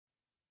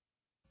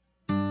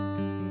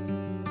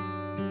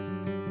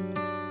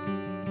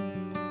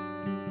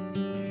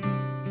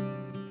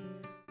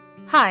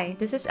Hi,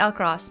 this is El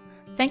Cross.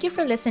 Thank you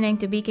for listening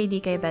to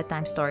BKDK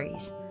Bedtime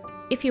Stories.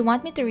 If you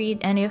want me to read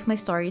any of my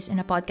stories in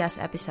a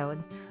podcast episode,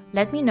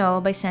 let me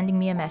know by sending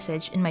me a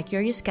message in my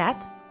Curious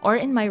Cat or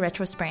in my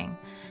Retro Spring.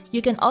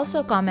 You can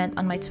also comment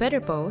on my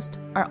Twitter post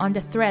or on the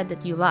thread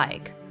that you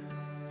like.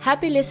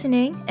 Happy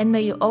listening, and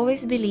may you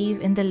always believe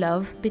in the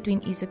love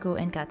between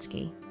Izuku and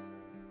Katsuki.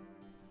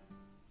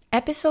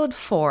 Episode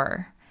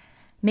 4: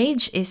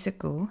 Mage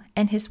Izuku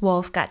and his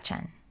wolf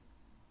Kacchan.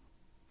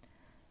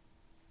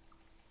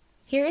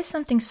 Here is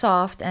something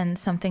soft and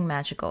something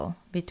magical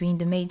between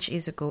the Mage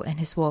Izuku and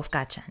his wolf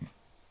Kacchan.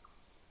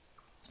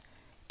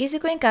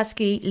 Izuku and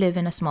Katsuki live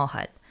in a small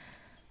hut.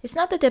 It's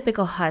not the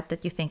typical hut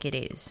that you think it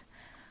is.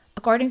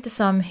 According to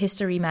some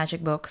history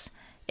magic books,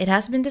 it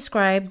has been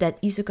described that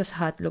Izuku's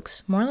hut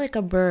looks more like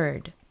a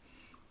bird.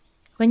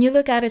 When you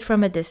look at it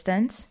from a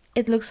distance,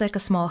 it looks like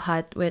a small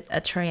hut with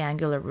a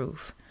triangular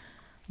roof.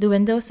 The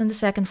windows on the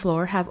second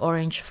floor have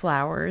orange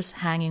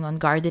flowers hanging on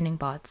gardening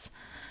pots,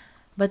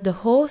 but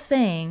the whole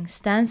thing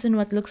stands on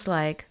what looks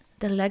like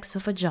the legs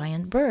of a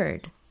giant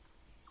bird.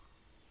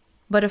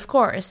 But of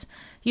course,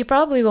 you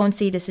probably won't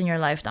see this in your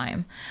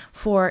lifetime,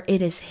 for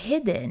it is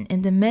hidden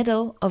in the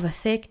middle of a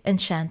thick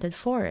enchanted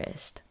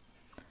forest.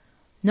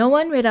 No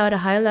one without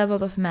a high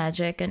level of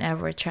magic can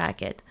ever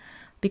track it,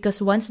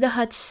 because once the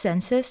hut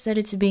senses that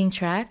it's being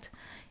tracked,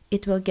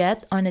 it will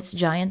get on its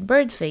giant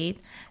bird feet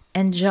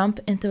and jump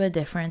into a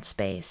different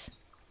space.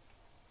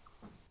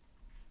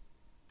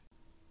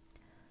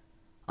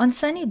 On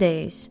sunny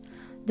days,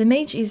 the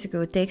Mage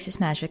Izuku takes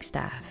his magic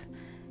staff.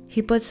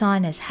 He puts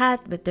on his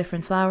hat with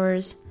different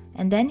flowers,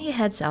 and then he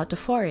heads out to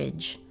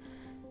forage.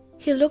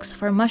 He looks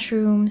for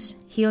mushrooms,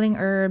 healing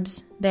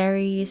herbs,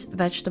 berries,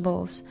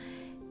 vegetables,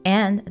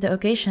 and the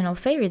occasional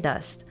fairy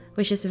dust,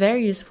 which is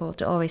very useful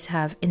to always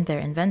have in their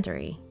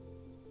inventory.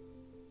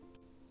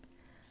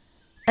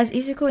 As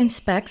Izuku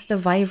inspects the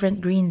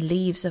vibrant green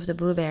leaves of the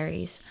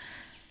blueberries,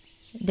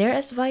 they're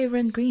as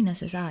vibrant green as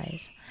his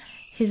eyes.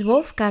 His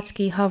wolf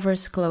Katsuki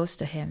hovers close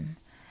to him.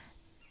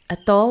 A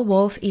tall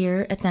wolf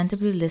ear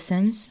attentively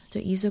listens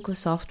to Izuku's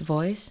soft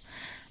voice,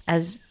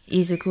 as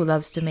Izuku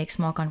loves to make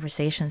small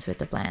conversations with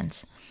the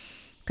plants.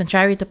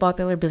 Contrary to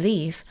popular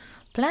belief,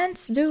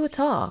 plants do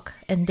talk,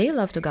 and they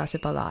love to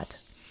gossip a lot.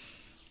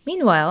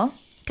 Meanwhile,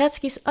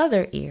 Katsuki's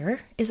other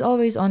ear is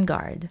always on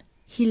guard.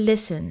 He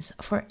listens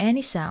for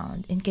any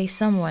sound in case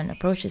someone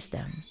approaches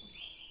them.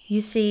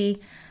 You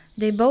see,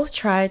 they both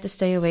try to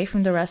stay away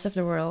from the rest of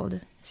the world,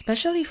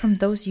 especially from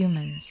those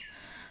humans.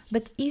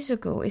 But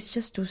Izuku is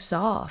just too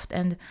soft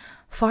and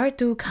far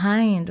too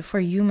kind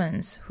for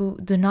humans who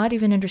do not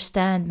even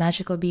understand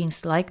magical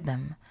beings like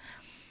them.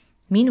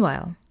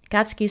 Meanwhile,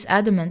 Katsuki is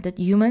adamant that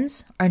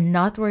humans are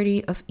not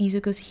worthy of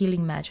Izuku's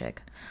healing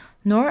magic,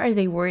 nor are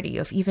they worthy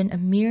of even a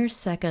mere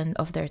second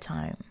of their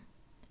time.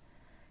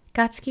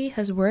 Katsuki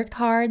has worked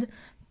hard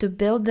to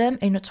build them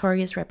a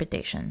notorious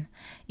reputation,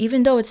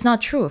 even though it's not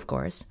true, of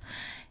course.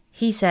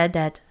 He said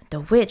that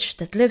the witch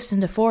that lives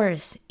in the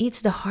forest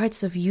eats the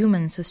hearts of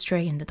humans who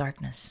stray in the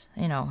darkness,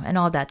 and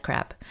all that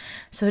crap,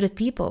 so that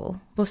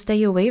people will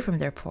stay away from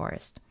their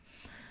forest.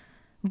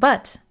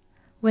 But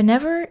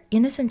whenever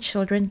innocent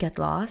children get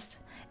lost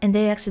and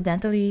they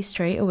accidentally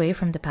stray away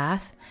from the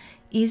path,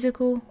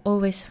 Izuku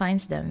always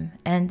finds them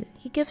and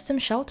he gives them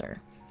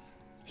shelter.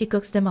 He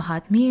cooks them a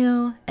hot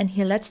meal and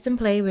he lets them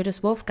play with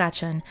his wolf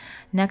Kacchan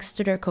next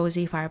to their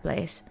cozy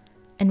fireplace.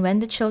 And when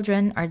the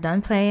children are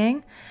done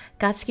playing,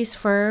 Katsuki's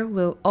fur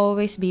will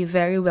always be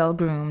very well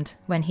groomed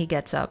when he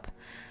gets up.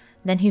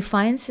 Then he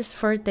finds his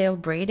fur tail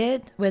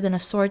braided with an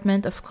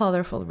assortment of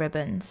colorful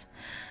ribbons.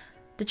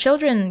 The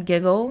children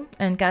giggle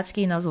and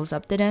Katsuki nuzzles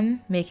up to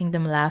them, making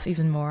them laugh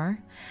even more.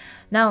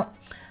 Now,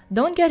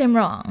 don't get him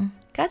wrong,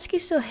 Katsuki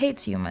still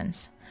hates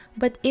humans.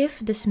 But if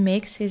this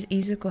makes his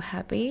Izuku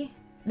happy,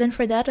 then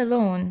for that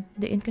alone,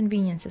 the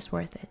inconvenience is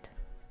worth it.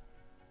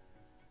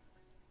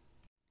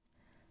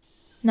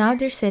 Now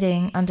they're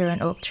sitting under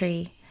an oak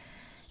tree.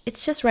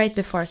 It's just right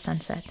before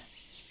sunset.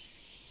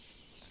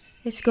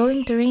 "It's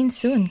going to rain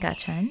soon,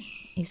 Kacchan,"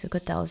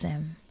 Izuku tells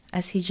him,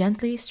 as he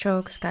gently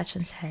strokes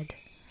Kacchan's head.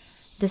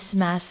 This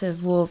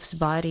massive wolf's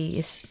body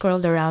is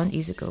curled around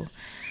Izuku,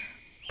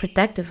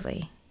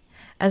 protectively,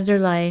 as they're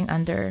lying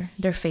under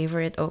their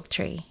favorite oak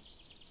tree.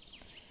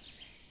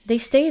 They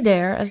stay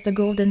there as the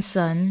golden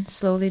sun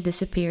slowly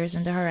disappears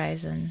on the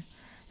horizon,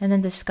 and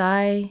then the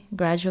sky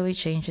gradually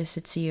changes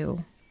its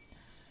hue.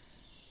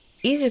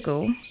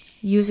 Izuku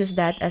uses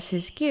that as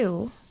his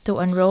cue to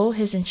unroll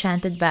his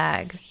enchanted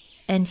bag,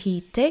 and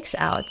he takes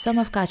out some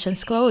of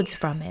Kacchan's clothes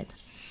from it.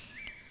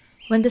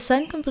 When the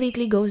sun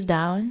completely goes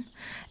down,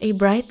 a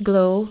bright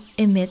glow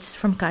emits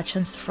from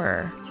Kacchan's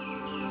fur.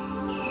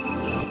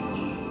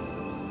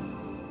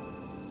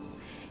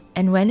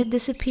 And when it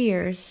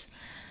disappears,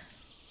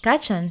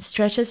 Kacchan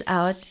stretches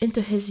out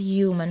into his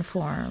human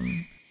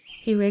form.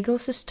 He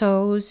wriggles his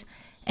toes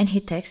and he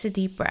takes a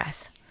deep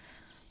breath,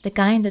 the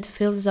kind that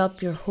fills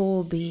up your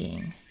whole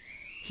being.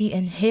 He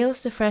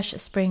inhales the fresh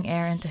spring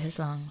air into his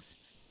lungs.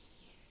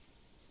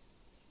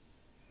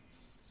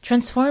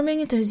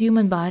 Transforming into his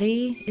human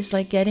body is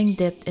like getting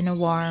dipped in a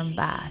warm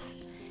bath.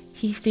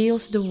 He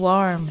feels the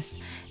warmth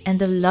and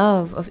the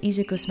love of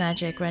Izuku's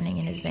magic running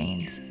in his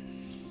veins.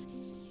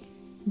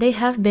 They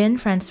have been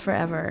friends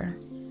forever,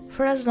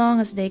 for as long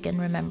as they can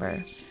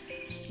remember.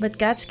 But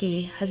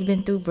Katsuki has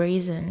been too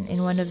brazen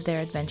in one of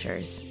their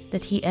adventures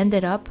that he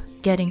ended up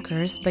getting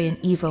cursed by an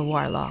evil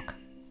warlock.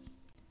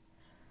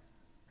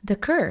 The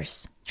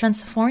curse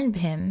transformed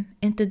him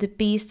into the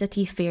beast that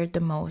he feared the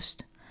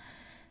most.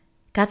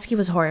 Katsuki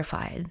was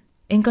horrified,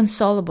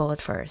 inconsolable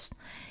at first.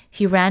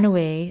 He ran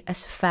away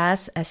as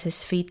fast as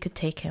his feet could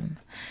take him,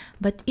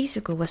 but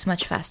Izuku was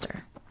much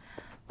faster.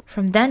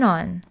 From then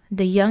on,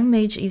 the young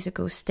mage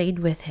Izuku stayed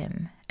with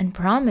him and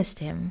promised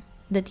him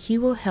that he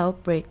will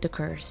help break the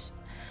curse.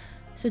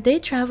 So they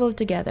traveled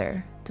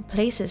together to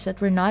places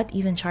that were not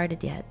even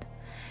charted yet,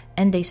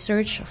 and they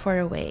searched for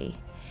a way,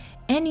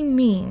 any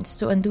means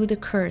to undo the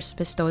curse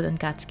bestowed on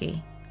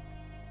Katsuki.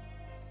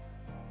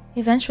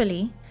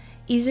 Eventually,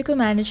 Izuku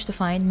managed to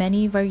find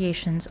many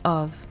variations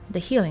of the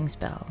healing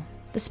spell,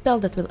 the spell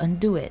that will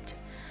undo it,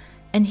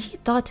 and he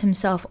taught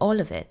himself all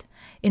of it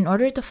in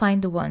order to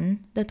find the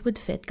one that would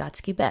fit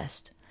Katsuki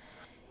best.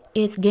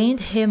 It gained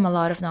him a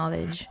lot of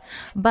knowledge,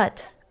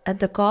 but at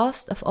the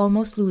cost of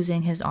almost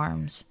losing his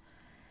arms.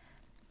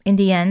 In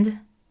the end,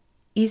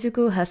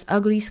 Izuku has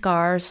ugly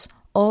scars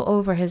all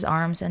over his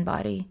arms and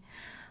body,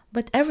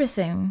 but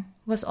everything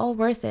was all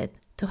worth it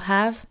to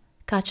have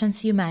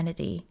Kacchan's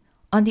humanity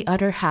on the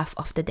other half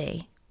of the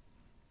day.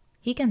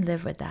 He can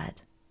live with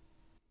that.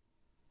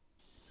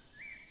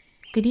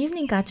 Good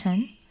evening,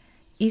 Kacchan.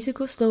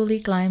 Izuku slowly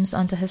climbs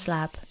onto his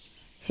lap.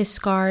 His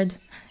scarred,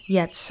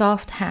 yet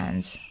soft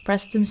hands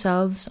press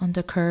themselves on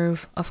the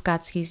curve of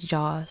Katsuki's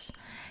jaws,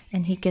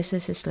 and he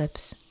kisses his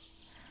lips.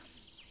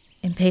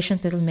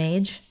 Impatient little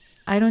mage,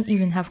 I don't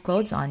even have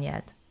clothes on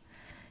yet.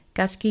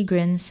 Katsuki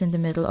grins in the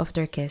middle of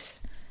their kiss,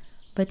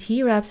 but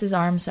he wraps his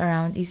arms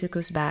around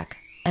Izuku's back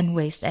and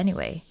waist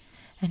anyway,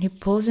 and he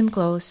pulls him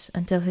close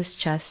until his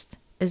chest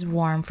is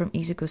warm from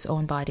Izuku's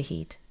own body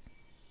heat.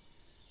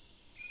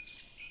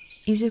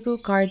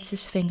 Izuku guards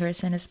his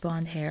fingers in his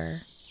blonde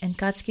hair, and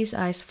Katsuki's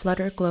eyes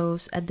flutter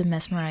close at the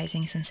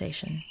mesmerizing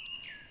sensation.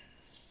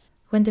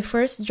 When the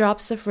first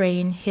drops of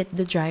rain hit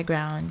the dry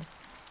ground,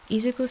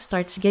 Izuku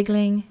starts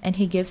giggling and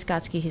he gives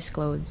Katsuki his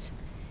clothes.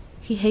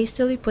 He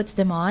hastily puts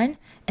them on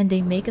and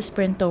they make a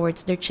sprint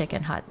towards their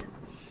chicken hut.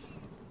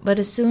 But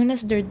as soon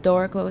as their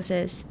door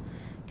closes,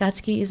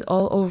 Katsuki is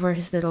all over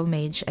his little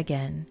mage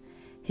again.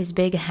 His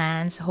big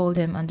hands hold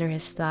him under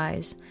his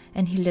thighs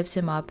and he lifts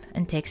him up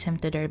and takes him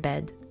to their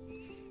bed.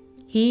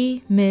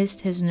 He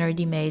missed his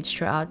nerdy mage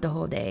throughout the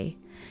whole day.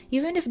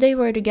 Even if they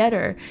were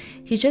together,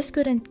 he just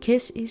couldn't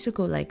kiss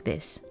Izuku like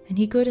this, and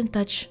he couldn't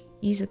touch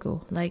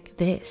Izuku like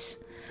this.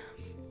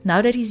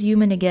 Now that he's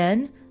human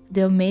again,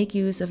 they'll make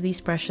use of these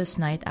precious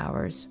night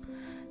hours.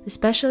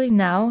 Especially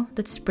now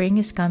that spring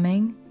is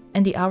coming,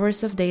 and the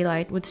hours of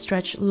daylight would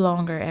stretch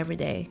longer every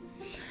day.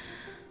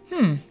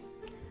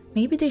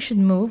 Maybe they should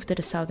move to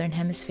the southern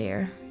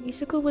hemisphere.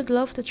 Izuku would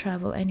love to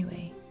travel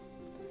anyway.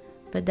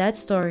 But that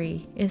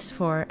story is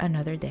for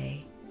another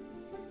day.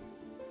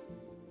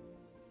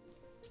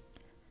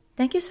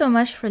 Thank you so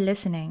much for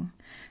listening.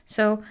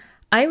 So,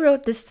 I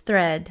wrote this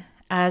thread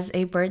as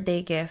a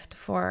birthday gift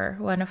for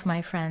one of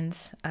my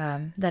friends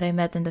that I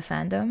met in the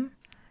fandom.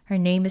 Her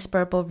name is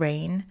Purple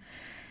Rain.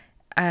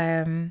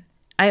 I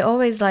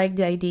always like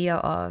the idea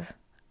of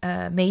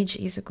Mage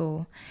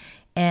Izuku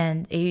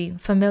and a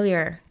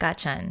familiar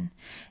Kacchan,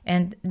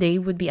 and they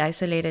would be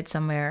isolated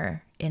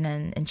somewhere in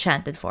an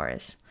enchanted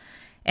forest.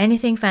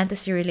 Anything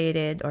fantasy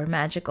related or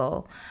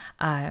magical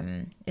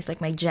is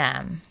like my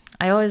jam.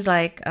 I always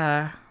like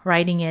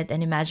writing it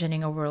and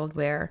imagining a world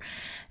where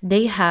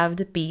they have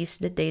the peace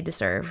that they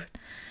deserve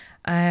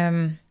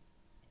and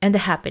the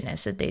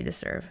happiness that they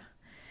deserve.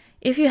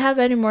 If you have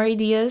any more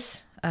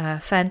ideas,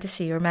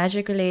 fantasy or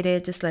magic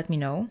related, just let me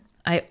know.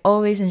 I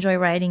always enjoy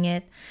writing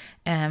it.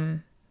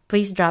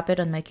 Please drop it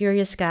on my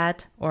Curious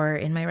Cat or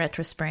in my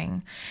Retro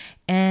Spring.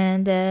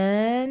 And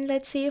then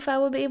let's see if I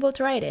will be able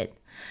to write it.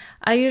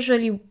 I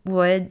usually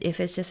would if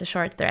it's just a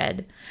short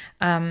thread.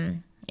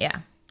 Yeah.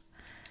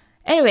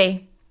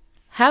 Anyway,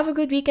 have a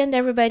good weekend,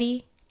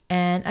 everybody.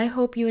 And I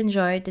hope you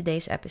enjoyed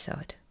today's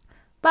episode.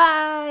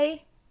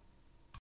 Bye!